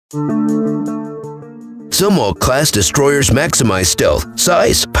Zumwalt-class destroyers maximize stealth,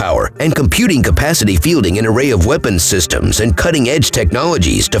 size, power, and computing capacity, fielding an array of weapons systems and cutting-edge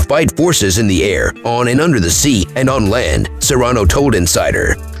technologies to fight forces in the air, on and under the sea, and on land, Serrano told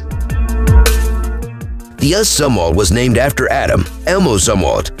Insider. The USS Zumwalt was named after Adam Elmo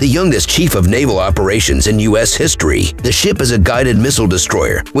Zumwalt, the youngest chief of naval operations in U.S. history. The ship is a guided missile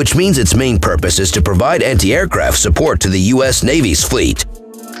destroyer, which means its main purpose is to provide anti-aircraft support to the U.S. Navy's fleet.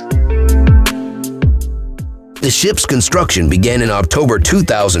 The ship's construction began in October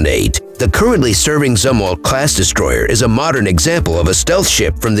 2008. The currently serving Zumwalt-class destroyer is a modern example of a stealth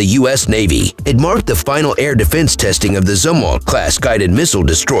ship from the U.S. Navy. It marked the final air defense testing of the Zumwalt-class guided missile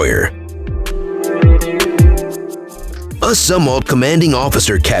destroyer. USS Zumwalt Commanding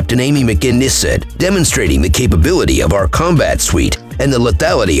Officer Captain Amy McInnes said, "Demonstrating the capability of our combat suite and the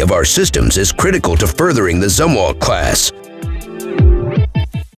lethality of our systems is critical to furthering the Zumwalt class.